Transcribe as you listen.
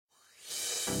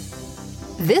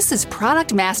This is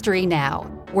Product Mastery Now,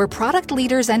 where product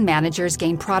leaders and managers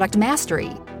gain product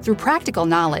mastery through practical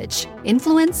knowledge,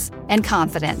 influence, and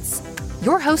confidence.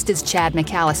 Your host is Chad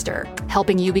McAllister,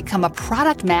 helping you become a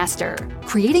product master,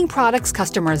 creating products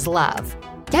customers love.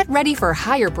 Get ready for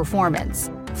higher performance,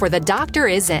 for the doctor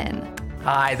is in.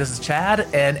 Hi, this is Chad,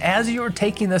 and as you are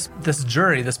taking this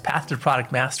journey, this path to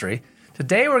product mastery,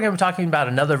 today we're going to be talking about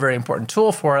another very important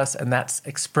tool for us, and that's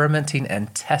experimenting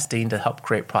and testing to help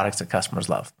create products that customers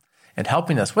love. And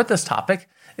helping us with this topic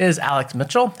is Alex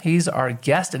Mitchell. He's our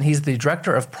guest, and he's the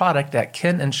Director of Product at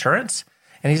Kin Insurance.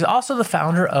 And he's also the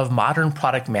founder of Modern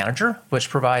Product Manager, which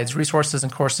provides resources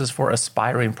and courses for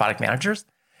aspiring product managers.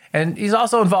 And he's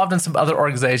also involved in some other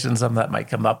organizations that might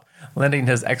come up, lending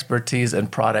his expertise and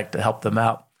product to help them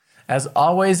out. As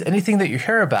always, anything that you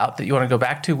hear about that you want to go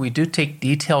back to, we do take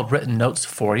detailed written notes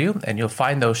for you, and you'll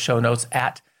find those show notes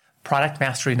at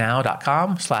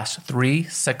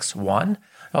productmasterynow.com/361. You'll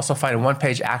also find a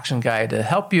one-page action guide to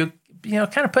help you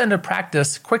kind of put into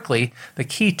practice quickly the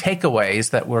key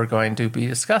takeaways that we're going to be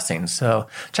discussing. So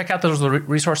check out those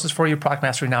resources for you,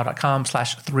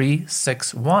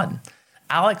 productmasterynow.com/361.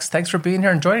 Alex, thanks for being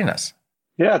here and joining us.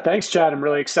 Yeah, thanks, Chad. I'm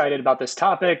really excited about this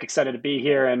topic, excited to be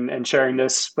here and sharing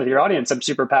this with your audience. I'm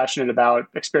super passionate about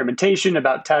experimentation,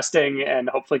 about testing, and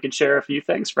hopefully can share a few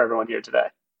things for everyone here today.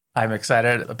 I'm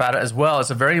excited about it as well. It's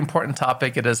a very important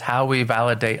topic. It is how we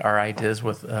validate our ideas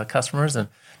with customers, and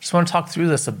just want to talk through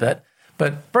this a bit.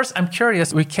 But first, I'm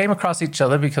curious. We came across each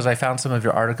other because I found some of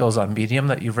your articles on Medium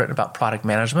that you've written about product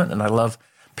management, and I love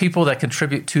people that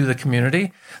contribute to the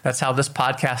community. That's how this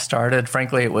podcast started.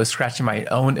 Frankly, it was scratching my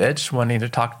own itch, wanting to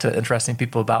talk to interesting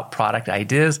people about product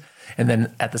ideas, and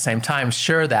then at the same time,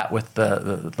 share that with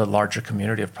the larger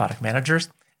community of product managers.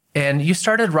 And you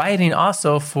started writing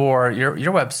also for your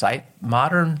website,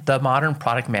 The Modern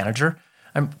Product Manager.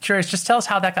 I'm curious, just tell us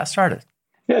how that got started.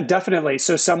 Yeah, definitely.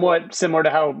 So somewhat similar to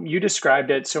how you described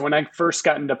it. So when I first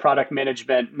got into product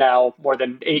management now more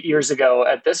than 8 years ago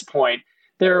at this point,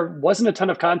 there wasn't a ton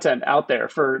of content out there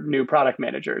for new product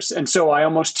managers. And so I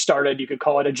almost started, you could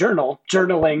call it a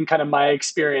journaling kind of my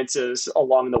experiences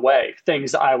along the way,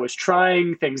 things I was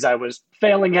trying, things I was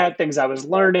failing at, things I was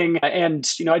learning.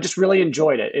 And, I just really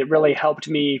enjoyed it. It really helped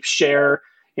me share,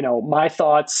 my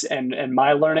thoughts and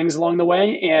my learnings along the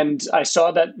way. And I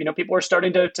saw that, people were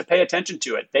starting to pay attention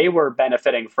to it. They were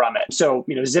benefiting from it. So,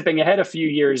 zipping ahead a few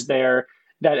years there,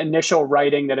 that initial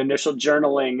writing, that initial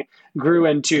journaling grew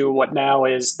into what now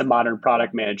is the Modern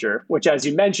Product Manager, which, as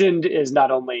you mentioned, is not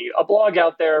only a blog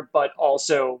out there, but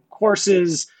also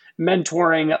courses,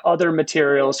 mentoring, other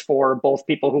materials for both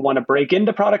people who want to break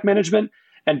into product management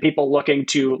and people looking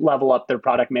to level up their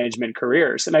product management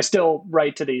careers. And I still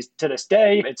write to this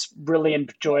day. It's really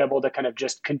enjoyable to kind of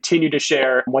just continue to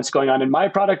share what's going on in my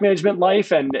product management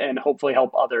life and hopefully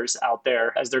help others out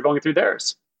there as they're going through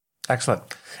theirs. Excellent.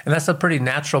 And that's a pretty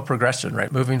natural progression,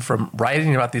 right? Moving from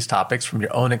writing about these topics from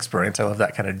your own experience. I love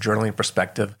that kind of journaling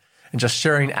perspective and just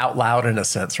sharing out loud in a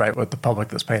sense, right? With the public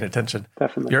that's paying attention.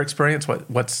 Definitely. Your experience,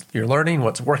 what's you're learning,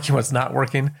 what's working, what's not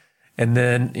working. And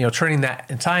then, turning that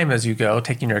in time as you go,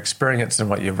 taking your experience and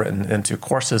what you've written into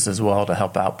courses as well to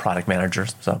help out product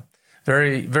managers. So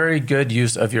very, very good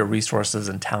use of your resources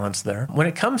and talents there. When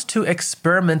it comes to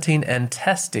experimenting and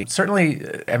testing, certainly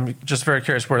I'm just very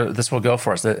curious where this will go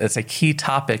for us. It's a key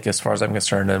topic as far as I'm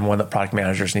concerned, and one that product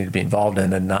managers need to be involved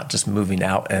in and not just moving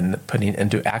out and putting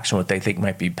into action what they think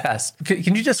might be best.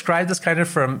 Can you describe this kind of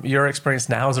from your experience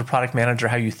now as a product manager,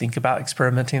 how you think about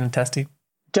experimenting and testing?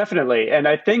 Definitely. And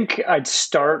I think I'd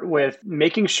start with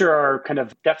making sure our kind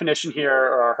of definition here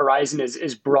or our horizon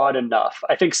is broad enough.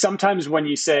 I think sometimes when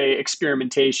you say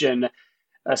experimentation,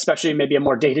 especially maybe a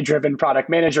more data-driven product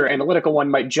manager, analytical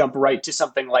one might jump right to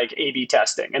something like A/B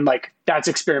testing. And that's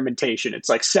experimentation. It's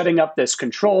like setting up this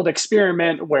controlled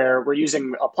experiment where we're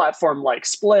using a platform like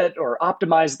Split or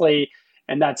Optimizely.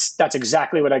 And that's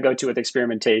exactly what I go to with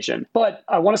experimentation. But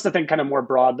I want us to think kind of more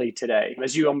broadly today.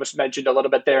 As you almost mentioned a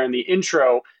little bit there in the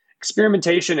intro,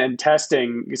 experimentation and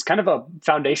testing is kind of a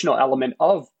foundational element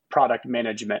of product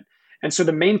management. And so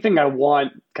the main thing I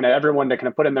want kind of everyone to kind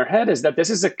of put in their head is that this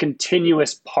is a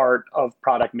continuous part of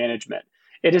product management.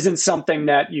 It isn't something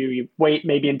that you wait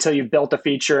maybe until you've built a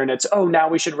feature and it's, now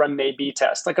we should run an A/B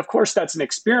test. Of course, that's an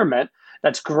experiment.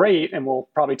 That's great. And we'll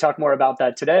probably talk more about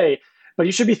that today. But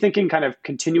you should be thinking kind of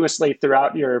continuously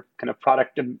throughout your kind of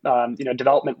product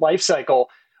development lifecycle.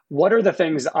 what are the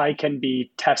things I can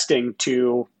be testing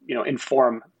to,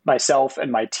 inform myself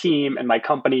and my team and my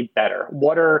company better?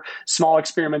 What are small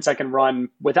experiments I can run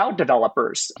without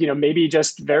developers, maybe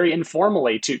just very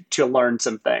informally to learn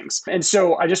some things. And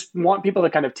so I just want people to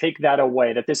kind of take that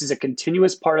away, that this is a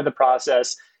continuous part of the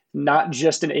process, not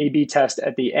just an A/B test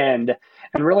at the end.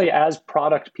 And really, as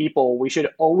product people, we should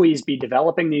always be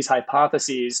developing these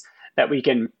hypotheses that we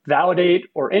can validate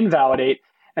or invalidate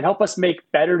and help us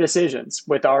make better decisions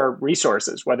with our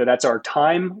resources, whether that's our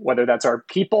time, whether that's our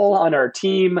people on our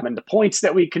team, and the points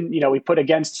that we can, we put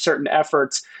against certain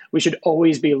efforts. We should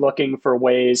always be looking for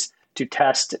ways to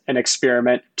test and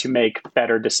experiment to make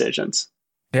better decisions.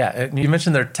 Yeah, you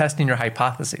mentioned they're testing your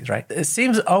hypotheses, right? It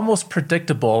seems almost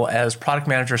predictable as product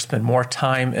managers spend more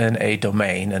time in a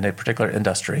domain, in a particular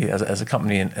industry, as a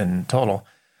company in total.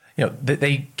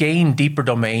 They gain deeper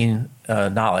domain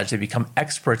knowledge. They become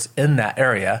experts in that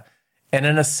area. And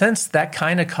in a sense, that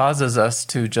kind of causes us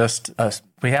to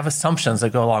we have assumptions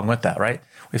that go along with that, right?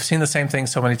 We've seen the same thing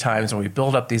so many times, and we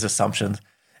build up these assumptions.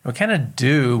 And we kind of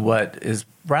do what is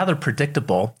rather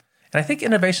predictable. And I think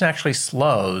innovation actually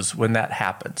slows when that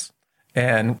happens.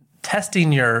 And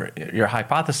testing your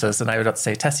hypothesis, and I would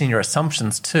say testing your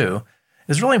assumptions too,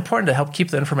 is really important to help keep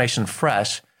the information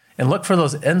fresh and look for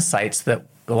those insights that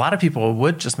a lot of people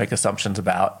would just make assumptions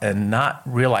about and not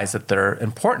realize that they're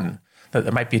important, that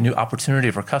there might be a new opportunity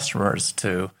for customers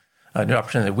a new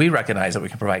opportunity that we recognize that we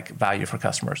can provide value for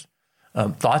customers.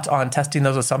 Thoughts on testing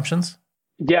those assumptions?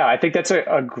 Yeah, I think that's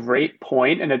a great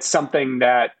point. And it's something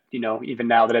that, even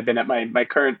now that I've been at my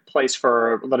current place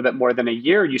for a little bit more than a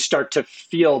year, you start to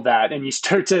feel that and you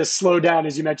start to slow down,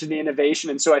 as you mentioned, the innovation.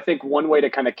 And so I think one way to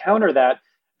kind of counter that,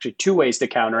 actually two ways to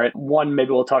counter it. One, maybe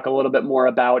we'll talk a little bit more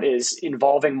about, is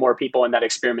involving more people in that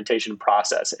experimentation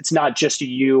process. It's not just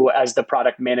you as the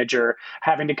product manager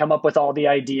having to come up with all the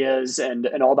ideas and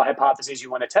all the hypotheses you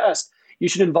want to test. You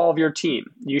should involve your team.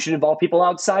 You should involve people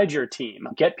outside your team.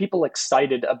 Get people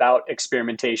excited about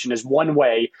experimentation is one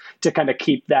way to kind of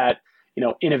keep that,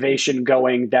 innovation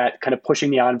going, that kind of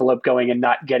pushing the envelope going and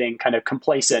not getting kind of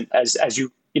complacent as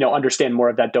you understand more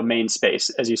of that domain space,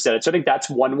 as you said. So I think that's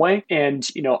one way. And,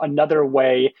 another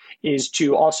way is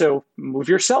to also move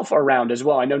yourself around as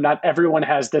well. I know not everyone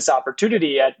has this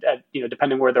opportunity at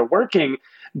depending where they're working,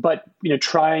 but,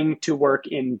 trying to work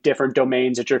in different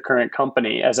domains at your current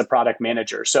company as a product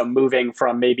manager. So moving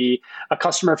from maybe a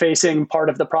customer facing part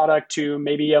of the product to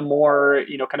maybe a more,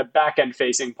 kind of back end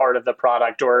facing part of the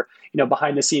product, or,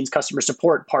 behind the scenes customer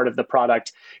support part of the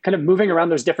product, kind of moving around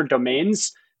those different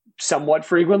domains somewhat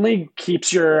frequently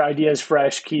keeps your ideas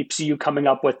fresh, keeps you coming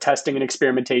up with testing and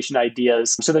experimentation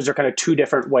ideas. So those are kind of two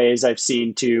different ways I've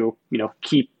seen to,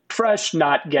 keep fresh,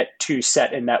 not get too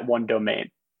set in that one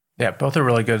domain. Yeah, both are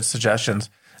really good suggestions,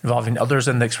 involving others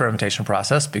in the experimentation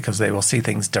process because they will see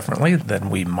things differently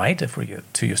than we might if we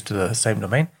get too used to the same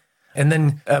domain. And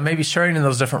then maybe sharing in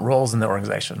those different roles in the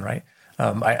organization, right?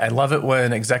 I love it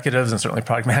when executives, and certainly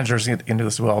product managers get into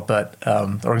this as well, but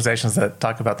organizations that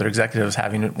talk about their executives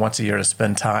having once a year to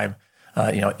spend time,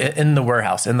 in the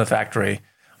warehouse, in the factory,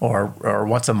 or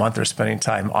once a month they're spending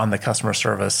time on the customer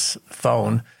service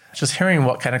phone, just hearing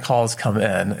what kind of calls come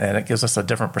in, and it gives us a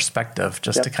different perspective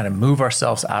just to kind of move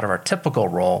ourselves out of our typical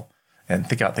role and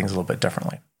think about things a little bit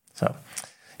differently. So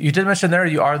you did mention there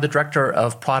you are the director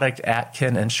of product at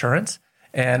Kin Insurance.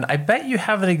 And I bet you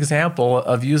have an example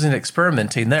of using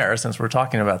experimenting there, since we're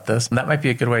talking about this. And that might be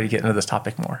a good way to get into this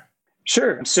topic more.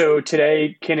 Sure. So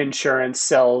today, Kin Insurance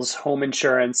sells home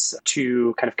insurance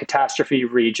to kind of catastrophe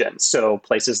regions. So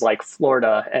places like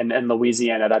Florida and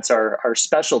Louisiana, that's our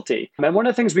specialty. And one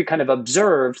of the things we kind of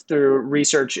observed through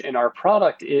research in our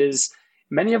product is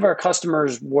many of our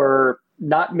customers were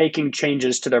not making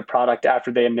changes to their product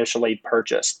after they initially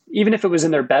purchased, even if it was in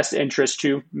their best interest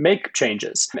to make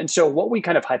changes. And so what we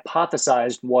kind of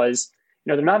hypothesized was,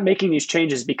 they're not making these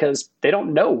changes because they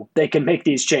don't know they can make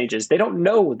these changes. They don't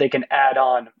know they can add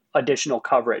on additional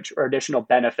coverage or additional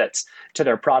benefits to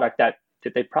their product that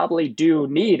they probably do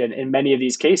need in many of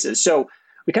these cases. So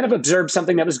we kind of observed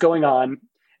something that was going on,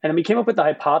 and then we came up with the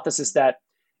hypothesis that,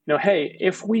 hey,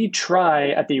 if we try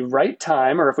at the right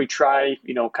time, or if we try,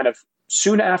 kind of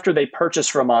soon after they purchase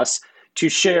from us, to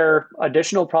share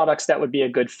additional products that would be a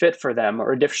good fit for them,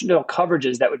 or additional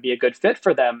coverages that would be a good fit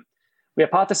for them, we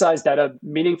hypothesized that a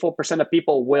meaningful percent of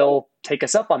people will take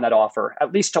us up on that offer,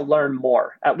 at least to learn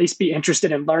more, at least be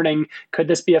interested in learning, could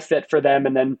this be a fit for them?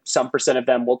 And then some percent of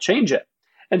them will change it.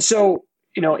 And so,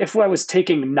 if I was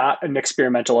taking not an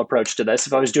experimental approach to this,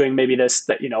 if I was doing maybe this,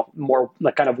 that, more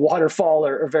like kind of waterfall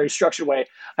or very structured way,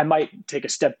 I might take a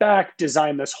step back,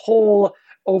 design this whole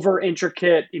over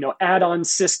intricate, add-on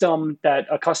system that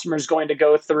a customer is going to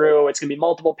go through. It's going to be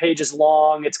multiple pages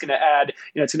long. It's going to add,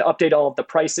 it's going to update all of the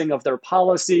pricing of their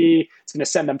policy. It's going to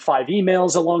send them 5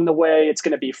 emails along the way. It's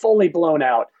going to be fully blown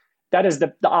out. That is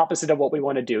the opposite of what we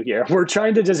want to do here. We're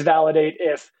trying to just validate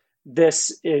if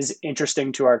this is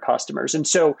interesting to our customers. And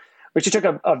so we just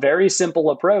took a very simple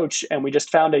approach, and we just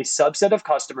found a subset of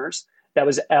customers that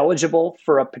was eligible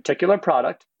for a particular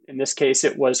product. In this case,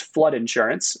 it was flood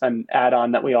insurance, an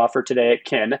add-on that we offer today at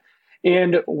Kin.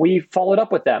 And we followed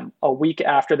up with them a week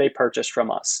after they purchased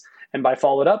from us. And by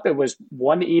followed up, it was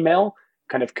one email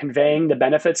kind of conveying the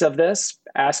benefits of this,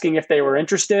 asking if they were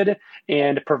interested,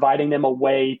 and providing them a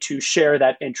way to share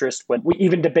that interest with. We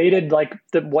even debated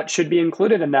what should be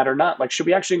included in that or not. Like, should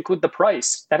we actually include the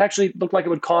price? That actually looked like it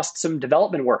would cost some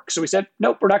development work. So we said,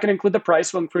 nope, we're not going to include the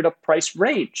price. We'll include a price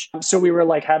range. So we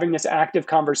were having this active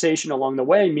conversation along the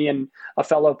way, me and a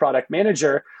fellow product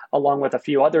manager, along with a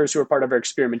few others who were part of our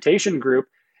experimentation group.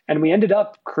 And we ended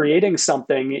up creating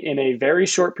something in a very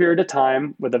short period of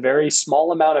time with a very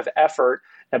small amount of effort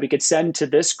that we could send to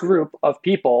this group of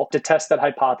people to test that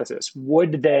hypothesis.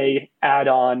 Would they add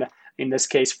on, in this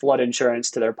case, flood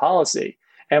insurance to their policy?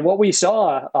 And what we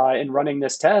saw in running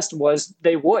this test was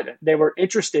they would. They were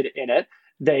interested in it.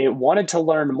 They wanted to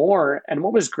learn more. And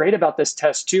what was great about this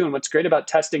test too, and what's great about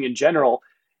testing in general,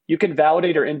 you can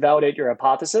validate or invalidate your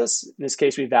hypothesis. In this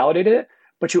case, we validated it,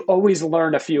 but you always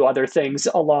learn a few other things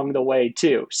along the way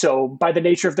too. So by the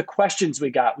nature of the questions we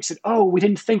got, we said, oh, we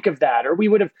didn't think of that. Or we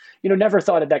would have, never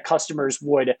thought that customers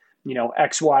would,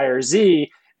 X, Y, or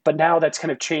Z. But now that's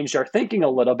kind of changed our thinking a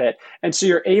little bit. And so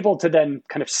you're able to then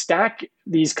kind of stack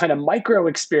these kind of micro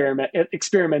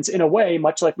experiments in a way,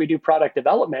 much like we do product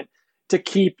development, to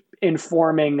keep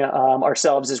informing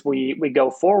ourselves as we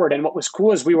go forward. And what was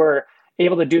cool is we were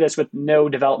able to do this with no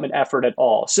development effort at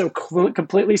all. So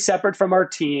completely separate from our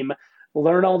team,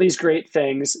 learn all these great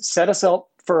things, set us up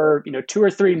for 2 or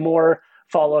 3 more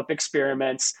follow-up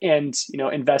experiments, and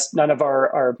invest none of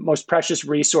our most precious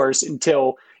resource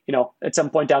until at some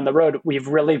point down the road, we've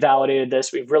really validated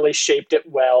this, we've really shaped it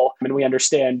well, and we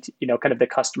understand kind of the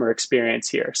customer experience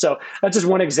here. So that's just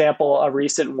one example, a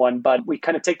recent one, but we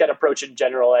kind of take that approach in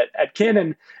general at Kin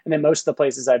and then most of the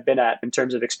places I've been at in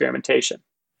terms of experimentation.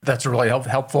 That's a really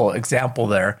helpful example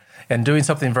there, and doing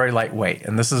something very lightweight.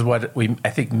 And this is what we,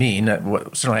 I think, mean,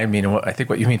 certainly I mean, and I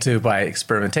think what you mean too by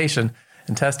experimentation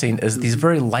and testing is these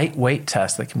very lightweight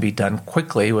tests that can be done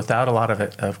quickly without a lot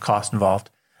of cost involved,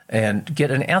 and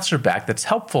get an answer back that's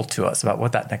helpful to us about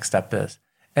what that next step is.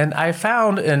 And I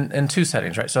found in 2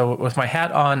 settings, right? So with my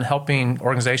hat on helping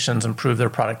organizations improve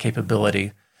their product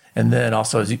capability, and then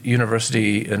also as a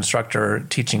university instructor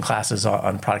teaching classes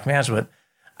on product management,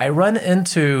 I run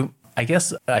into, I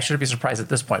guess I shouldn't be surprised at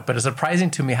this point, but it's surprising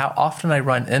to me how often I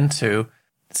run into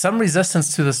some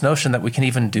resistance to this notion that we can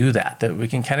even do that we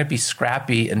can kind of be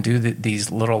scrappy and do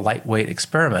these little lightweight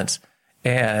experiments.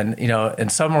 And, in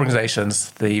some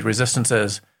organizations, the resistance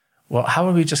is, well, how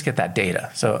would we just get that data?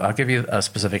 So I'll give you a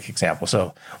specific example.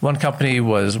 So one company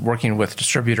was working with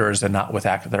distributors and not with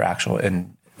their actual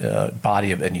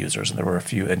body of end users, and there were a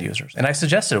few end users. And I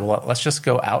suggested, well, let's just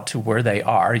go out to where they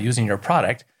are using your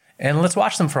product, and let's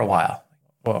watch them for a while.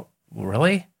 Well,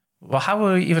 really? Well, how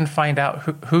would we even find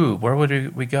out who? Where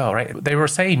would we go, right? They were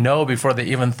saying no before they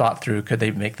even thought through, could they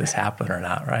make this happen or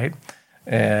not, right?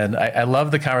 And I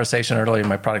love the conversation early in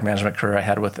my product management career I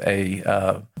had with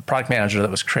a product manager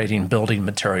that was creating building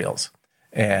materials.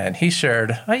 And he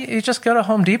shared, you just go to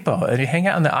Home Depot and you hang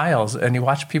out in the aisles and you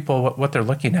watch people what they're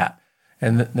looking at.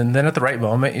 And then at the right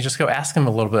moment, you just go ask them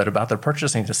a little bit about their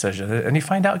purchasing decision and you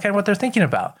find out kind of what they're thinking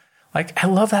about. I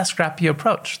love that scrappy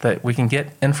approach that we can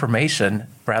get information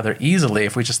rather easily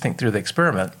if we just think through the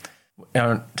experiment.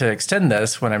 And to extend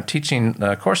this, when I'm teaching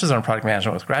courses on product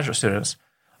management with graduate students,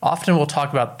 often we'll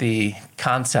talk about the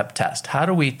concept test. How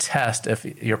do we test if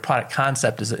your product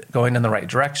concept is going in the right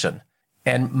direction?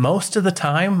 And most of the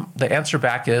time, the answer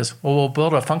back is, well, we'll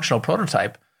build a functional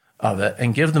prototype of it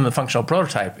and give them the functional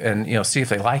prototype and see if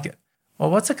they like it.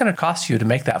 Well, what's it going to cost you to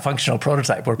make that functional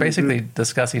prototype? We're basically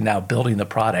discussing now building the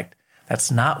product. That's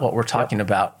not what we're talking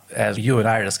about as you and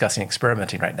I are discussing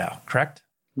experimenting right now, correct?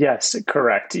 Yes,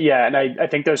 correct. Yeah, and I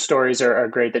think those stories are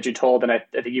great that you told, and I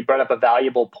think you brought up a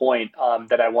valuable point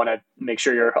that I want to make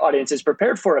sure your audience is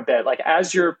prepared for a bit.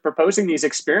 As you're proposing these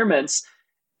experiments,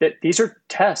 that these are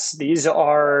tests. These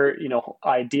are,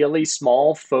 ideally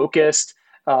small, focused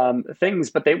things,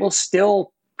 but they will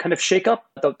still kind of shake up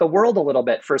the world a little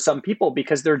bit for some people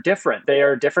because they're different. They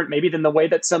are different maybe than the way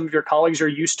that some of your colleagues are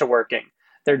used to working.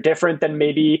 They're different than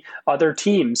maybe other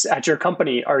teams at your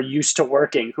company are used to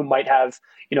working, who might have,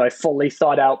 a fully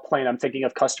thought out plan. I'm thinking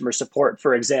of customer support,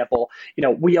 for example.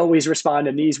 We always respond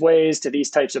in these ways to these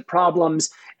types of problems.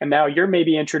 And now you're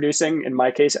maybe introducing, in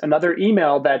my case, another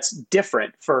email that's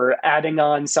different for adding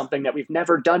on something that we've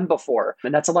never done before.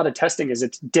 And that's a lot of testing, is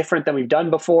it's different than we've done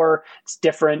before. It's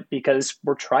different because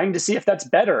we're trying to see if that's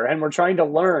better and we're trying to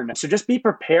learn. So just be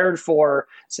prepared for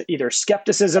either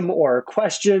skepticism or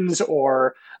questions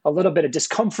or a little bit of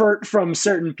discomfort from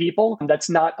certain people. That's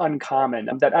not uncommon.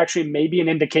 That actually may be an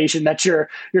indication that you're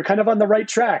kind of on the right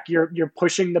track. You're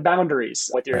pushing the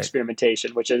boundaries with your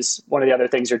experimentation, which is one of the other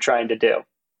things you're trying to do.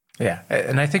 Yeah.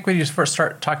 And I think when you first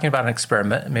start talking about an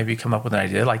experiment, maybe you come up with an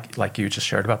idea like you just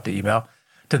shared about the email,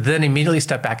 to then immediately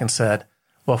step back and said,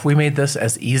 well, if we made this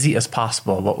as easy as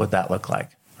possible, what would that look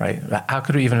like, right? How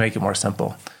could we even make it more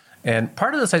simple? And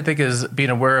part of this, I think, is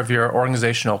being aware of your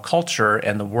organizational culture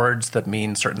and the words that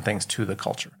mean certain things to the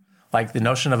culture. Like the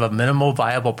notion of a minimal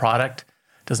viable product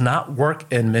does not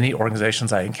work in many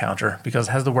organizations I encounter because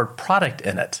it has the word product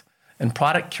in it. And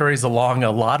product carries along a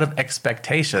lot of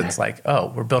expectations like,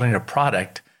 oh, we're building a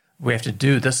product. We have to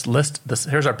do this list.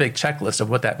 Here's our big checklist of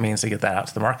what that means to get that out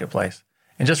to the marketplace.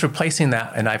 And just replacing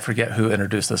that, and I forget who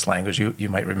introduced this language, you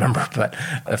might remember, but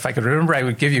if I could remember, I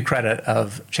would give you credit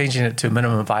of changing it to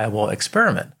minimum viable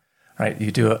experiment, right?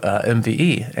 You do a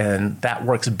MVE, and that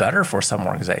works better for some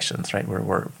organizations, right?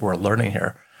 We're learning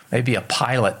here. Maybe a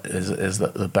pilot is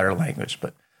the better language,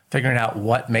 but figuring out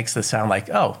what makes this sound like,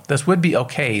 oh, this would be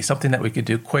okay, something that we could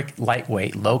do quick,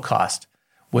 lightweight, low cost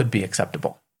would be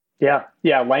acceptable. Yeah.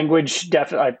 Language,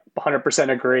 definitely, I 100%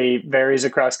 agree, varies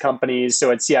across companies. So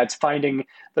it's finding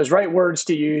those right words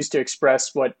to use to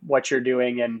express what you're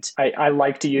doing. And I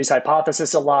like to use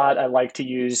hypothesis a lot. I like to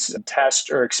use test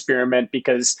or experiment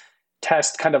because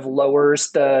test kind of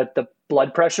lowers the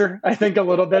blood pressure, I think, a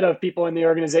little bit of people in the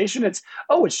organization. It's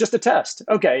just a test.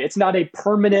 Okay, it's not a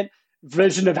permanent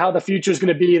vision of how the future is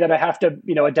going to be that I have to,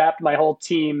 adapt my whole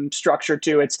team structure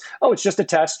to. It's just a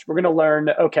test. We're going to learn.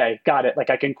 Okay, got it. Like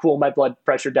I can cool my blood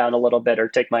pressure down a little bit or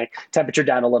take my temperature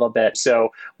down a little bit. So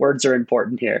words are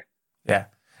important here. Yeah.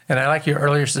 And I like your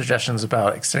earlier suggestions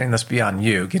about extending this beyond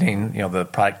you, getting, the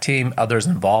product team, others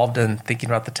involved in thinking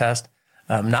about the test.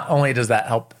 Not only does that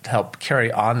help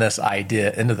carry on this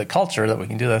idea into the culture that we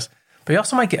can do this, but you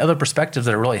also might get other perspectives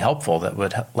that are really helpful that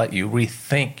would let you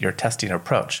rethink your testing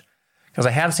approach. Because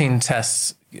I have seen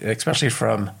tests, especially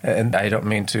from, and I don't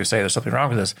mean to say there's something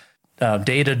wrong with this,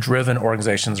 data-driven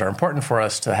organizations are important for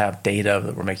us to have data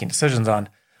that we're making decisions on.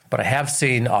 But I have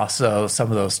seen also some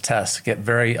of those tests get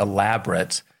very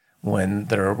elaborate when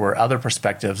there were other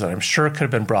perspectives that I'm sure could have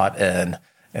been brought in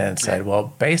and said,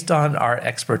 well, based on our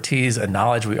expertise and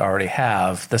knowledge we already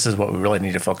have, this is what we really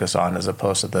need to focus on as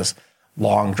opposed to this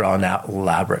long, drawn-out,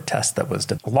 elaborate test that was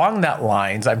done. Along that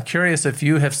lines, I'm curious if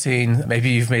you have seen, maybe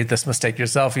you've made this mistake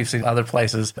yourself, you've seen other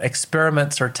places,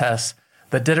 experiments or tests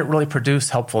that didn't really produce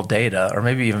helpful data or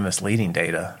maybe even misleading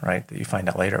data, right, that you find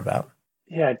out later about.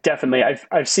 Yeah, definitely.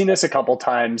 I've seen this a couple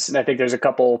times, and I think there's a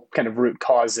couple kind of root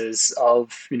causes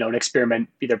of, an experiment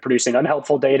either producing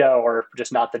unhelpful data or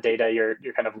just not the data you're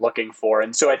kind of looking for.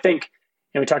 And so I think,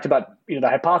 we talked about, the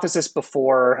hypothesis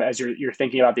before as you're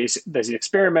thinking about these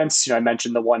experiments. I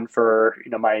mentioned the one for,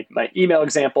 my email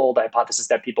example, the hypothesis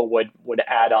that people would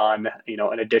add on,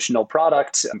 an additional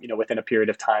product, within a period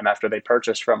of time after they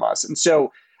purchased from us. And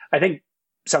so I think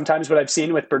sometimes what I've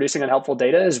seen with producing unhelpful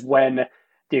data is when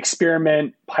the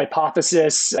experiment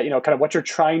hypothesis, kind of what you're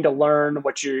trying to learn,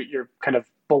 what you're kind of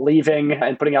believing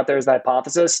and putting out there as the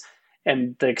hypothesis,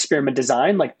 and the experiment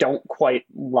design don't quite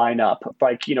line up.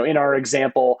 In our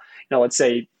example, let's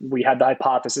say we had the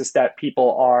hypothesis that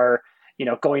people are,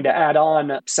 going to add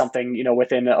on something,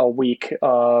 within a week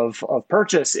of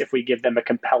purchase if we give them a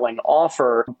compelling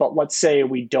offer. But let's say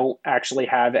we don't actually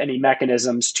have any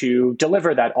mechanisms to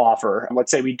deliver that offer. And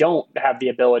let's say we don't have the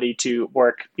ability to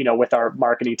work, with our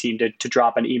marketing team to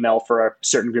drop an email for a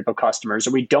certain group of customers,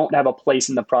 or we don't have a place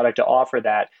in the product to offer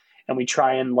that. And we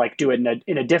try and do it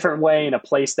in a different way, in a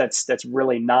place that's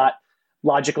really not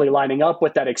logically lining up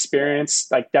with that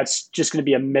experience. That's just going to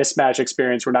be a mismatch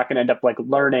experience. We're not going to end up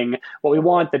learning what we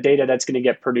want. The data that's going to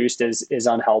get produced is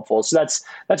unhelpful. So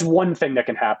that's one thing that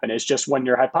can happen, is just when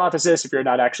your hypothesis, if you're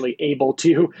not actually able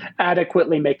to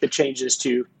adequately make the changes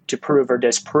to prove or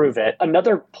disprove it.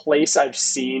 Another place I've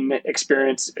seen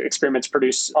experiments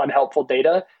produce unhelpful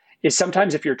data is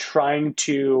sometimes if you're trying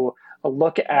to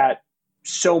look at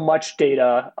so much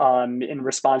data in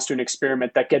response to an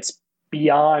experiment that gets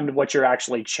beyond what you're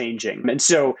actually changing. And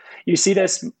so you see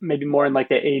this maybe more in the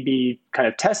A/B kind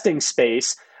of testing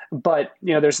space. but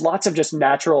there's lots of just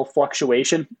natural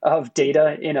fluctuation of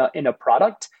data in a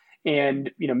product. And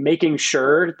making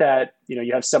sure that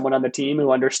you have someone on the team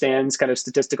who understands kind of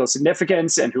statistical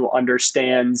significance and who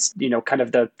understands kind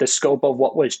of the scope of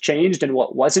what was changed and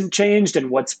what wasn't changed and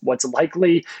what's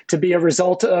likely to be a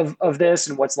result of this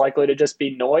and what's likely to just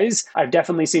be noise. I've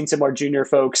definitely seen some more junior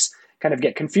folks kind of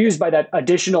get confused by that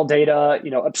additional data,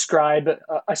 ascribe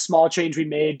a small change we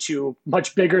made to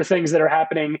much bigger things that are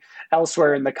happening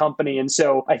elsewhere in the company. And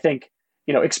so I think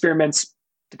experiments,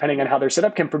 depending on how they're set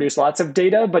up, can produce lots of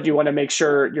data, but you want to make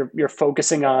sure you're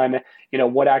focusing on,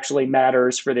 what actually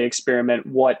matters for the experiment,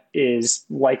 what is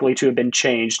likely to have been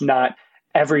changed, not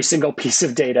every single piece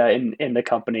of data in the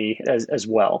company as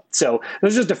well. So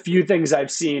those are just a few things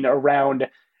I've seen around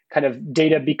kind of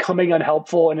data becoming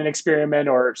unhelpful in an experiment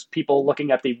or people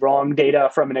looking at the wrong data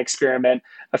from an experiment,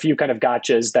 a few kind of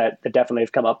gotchas that definitely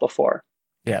have come up before.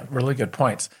 Yeah, really good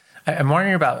points. I'm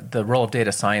wondering about the role of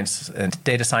data science, and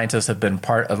data scientists have been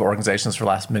part of organizations for the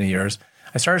last many years.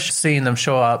 I started seeing them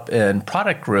show up in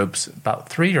product groups about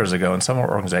 3 years ago in some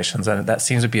organizations, and that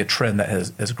seems to be a trend that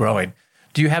is growing.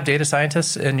 Do you have data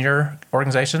scientists in your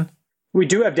organization? We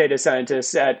do have data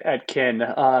scientists at Kin,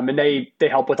 and they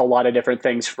help with a lot of different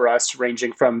things for us,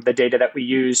 ranging from the data that we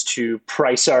use to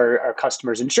price our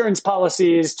customers' insurance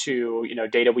policies to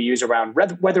data we use around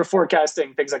weather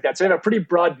forecasting, things like that. So we have a pretty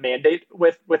broad mandate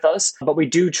with us, but we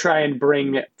do try and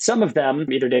bring some of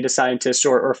them, either data scientists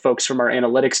or folks from our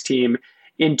analytics team,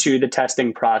 into the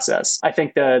testing process. I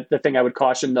think the thing I would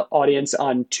caution the audience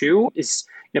on too is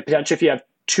potentially if you have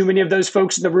too many of those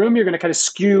folks in the room, you're going to kind of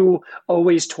skew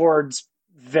always towards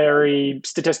very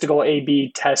statistical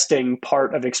A/B testing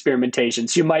part of experimentation.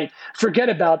 So you might forget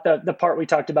about the part we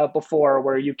talked about before,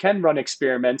 where you can run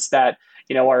experiments that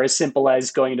are as simple as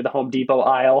going into the Home Depot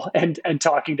aisle and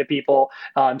talking to people,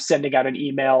 sending out an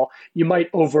email. You might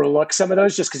overlook some of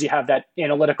those just because you have that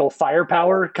analytical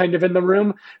firepower kind of in the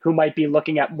room who might be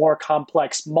looking at more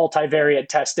complex multivariate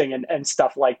testing and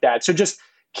stuff like that. So just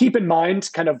keep in mind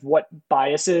kind of what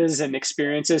biases and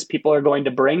experiences people are going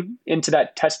to bring into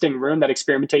that testing room, that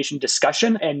experimentation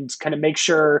discussion, and kind of make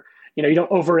sure, you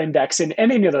don't over-index in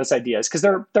any of those ideas because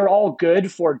they're all good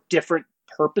for different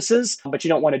purposes, but you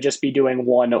don't want to just be doing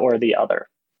one or the other.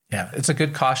 Yeah, it's a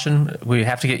good caution. We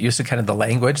have to get used to kind of the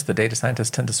language the data scientists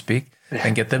tend to speak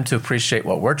and get them to appreciate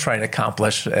what we're trying to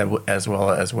accomplish as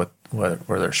well as where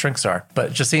their strengths are.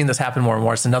 But just seeing this happen more and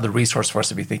more, it's another resource for us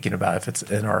to be thinking about if it's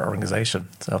in our organization.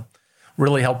 So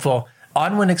really helpful.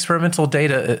 On when experimental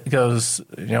data goes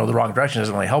the wrong direction,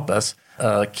 doesn't really help us.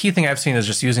 A key thing I've seen is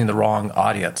just using the wrong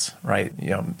audience, right?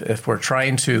 If we're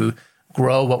trying to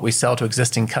grow what we sell to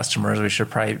existing customers, we should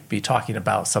probably be talking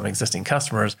about some existing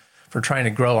customers. If we're trying to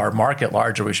grow our market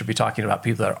larger, we should be talking about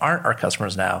people that aren't our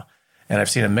customers now. And I've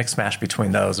seen a mix mash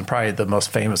between those. And probably the most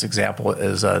famous example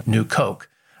is new Coke,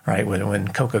 right? When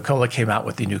Coca-Cola came out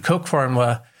with the new Coke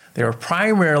formula, they were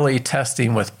primarily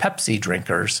testing with Pepsi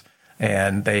drinkers,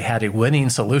 and they had a winning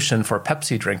solution for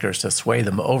Pepsi drinkers to sway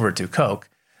them over to Coke.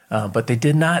 But they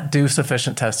did not do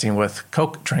sufficient testing with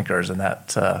Coke drinkers, and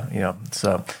that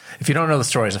So if you don't know the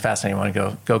story, it's a fascinating one.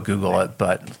 Go Google it.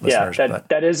 But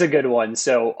that is a good one.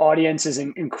 So audience is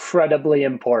incredibly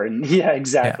important. Yeah,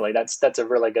 exactly. Yeah. That's a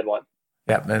really good one.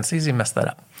 Yeah, and it's easy to mess that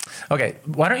up. Okay,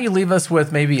 why don't you leave us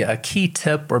with maybe a key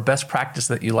tip or best practice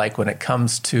that you like when it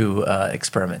comes to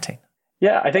experimenting?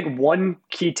 Yeah, I think one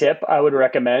key tip I would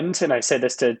recommend, and I say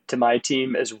this to my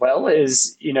team as well,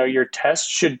 is, your test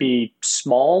should be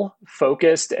small,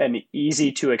 focused, and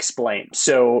easy to explain.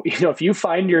 So, if you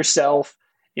find yourself,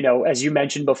 as you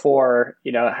mentioned before,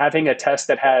 having a test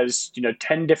that has,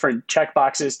 10 different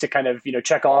checkboxes to kind of,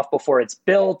 check off before it's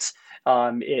built,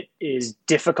 it is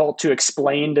difficult to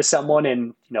explain to someone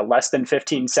in, less than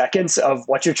 15 seconds of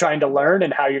what you're trying to learn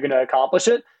and how you're going to accomplish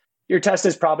it. Your test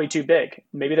is probably too big.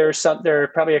 Maybe there are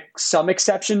probably some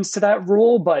exceptions to that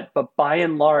rule, but by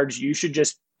and large, you should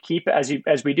just keep, as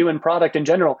we do in product in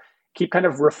general, keep kind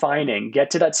of refining,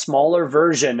 get to that smaller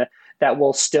version that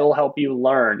will still help you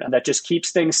learn, that just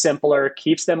keeps things simpler,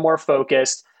 keeps them more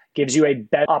focused, gives you a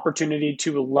better opportunity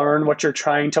to learn what you're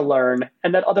trying to learn,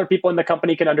 and that other people in the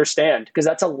company can understand, because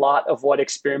that's a lot of what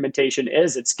experimentation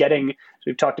is. It's getting, as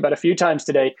we've talked about a few times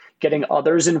today, getting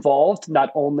others involved, not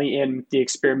only in the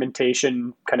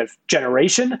experimentation kind of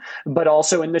generation, but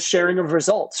also in the sharing of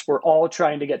results. We're all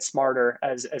trying to get smarter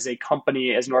as a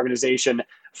company, as an organization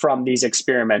from these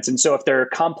experiments. And so if they're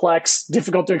complex,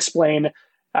 difficult to explain,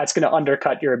 that's going to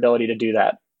undercut your ability to do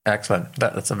that. Excellent.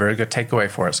 That's a very good takeaway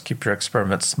for us. Keep your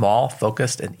experiments small,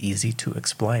 focused, and easy to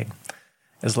explain.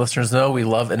 As listeners know, we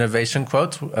love innovation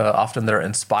quotes. Often they're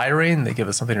inspiring. They give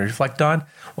us something to reflect on.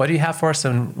 What do you have for us,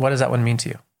 and what does that one mean to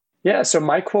you? Yeah, so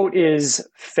my quote is,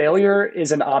 failure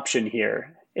is an option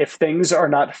here. If things are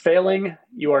not failing,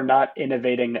 you are not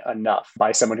innovating enough,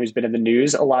 by someone who's been in the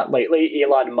news a lot lately,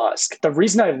 Elon Musk. The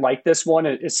reason I like this one,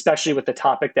 especially with the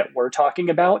topic that we're talking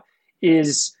about,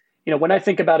 is, when I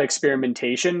think about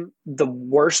experimentation, the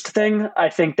worst thing I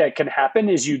think that can happen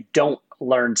is you don't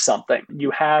learn something.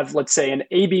 You have, let's say, an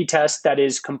A/B test that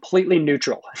is completely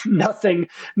neutral. Nothing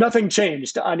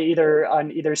changed on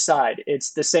either side.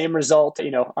 It's the same result,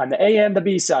 on the A and the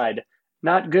B side.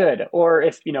 Not good. Or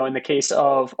if, in the case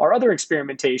of our other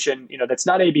experimentation, that's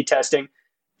not A/B testing,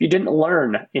 you didn't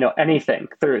learn, anything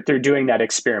through doing that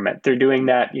experiment, through doing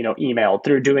that, email,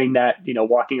 through doing that,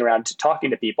 walking around talking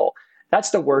to people.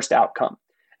 That's the worst outcome.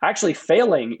 Actually,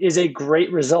 failing is a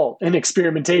great result in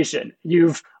experimentation.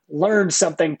 You've learned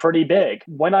something pretty big.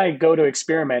 When I go to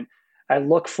experiment, I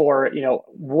look for,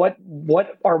 what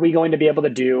are we going to be able to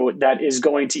do that is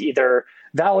going to either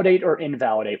validate or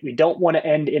invalidate. We don't want to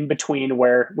end in between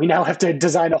where we now have to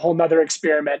design a whole nother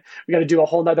experiment. We got to do a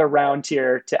whole nother round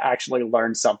here to actually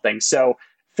learn something. So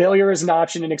failure is an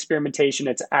option in experimentation.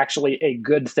 It's actually a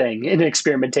good thing in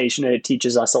experimentation, and it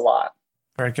teaches us a lot.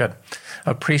 Very good.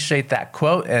 Appreciate that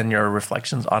quote and your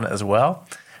reflections on it as well.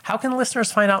 How can listeners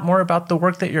find out more about the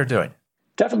work that you're doing?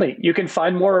 Definitely. You can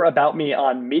find more about me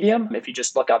on Medium. If you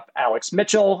just look up Alex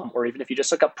Mitchell, or even if you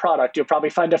just look up product, you'll probably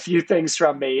find a few things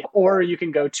from me. Or you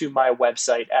can go to my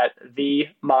website at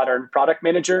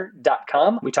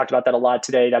themodernproductmanager.com. We talked about that a lot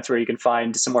today. That's where you can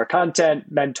find some more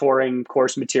content, mentoring,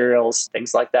 course materials,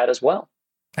 things like that as well.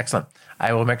 Excellent.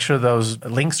 I will make sure those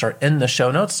links are in the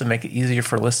show notes to make it easier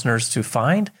for listeners to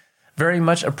find. Very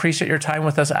much appreciate your time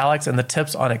with us, Alex, and the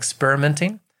tips on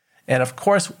experimenting. And of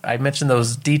course, I mentioned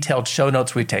those detailed show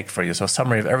notes we take for you. So a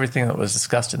summary of everything that was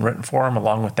discussed in written form,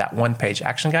 along with that one-page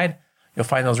action guide. You'll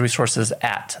find those resources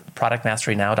at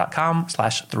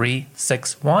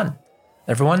productmasterynow.com/361.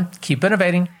 Everyone, keep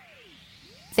innovating.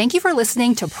 Thank you for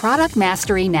listening to Product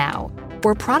Mastery Now,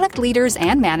 where product leaders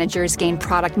and managers gain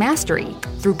product mastery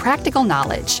through practical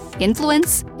knowledge,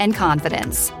 influence, and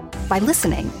confidence. By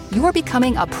listening, you are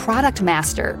becoming a product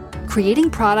master,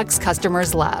 creating products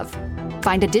customers love.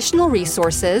 Find additional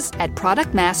resources at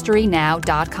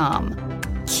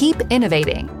productmasterynow.com. Keep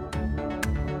innovating.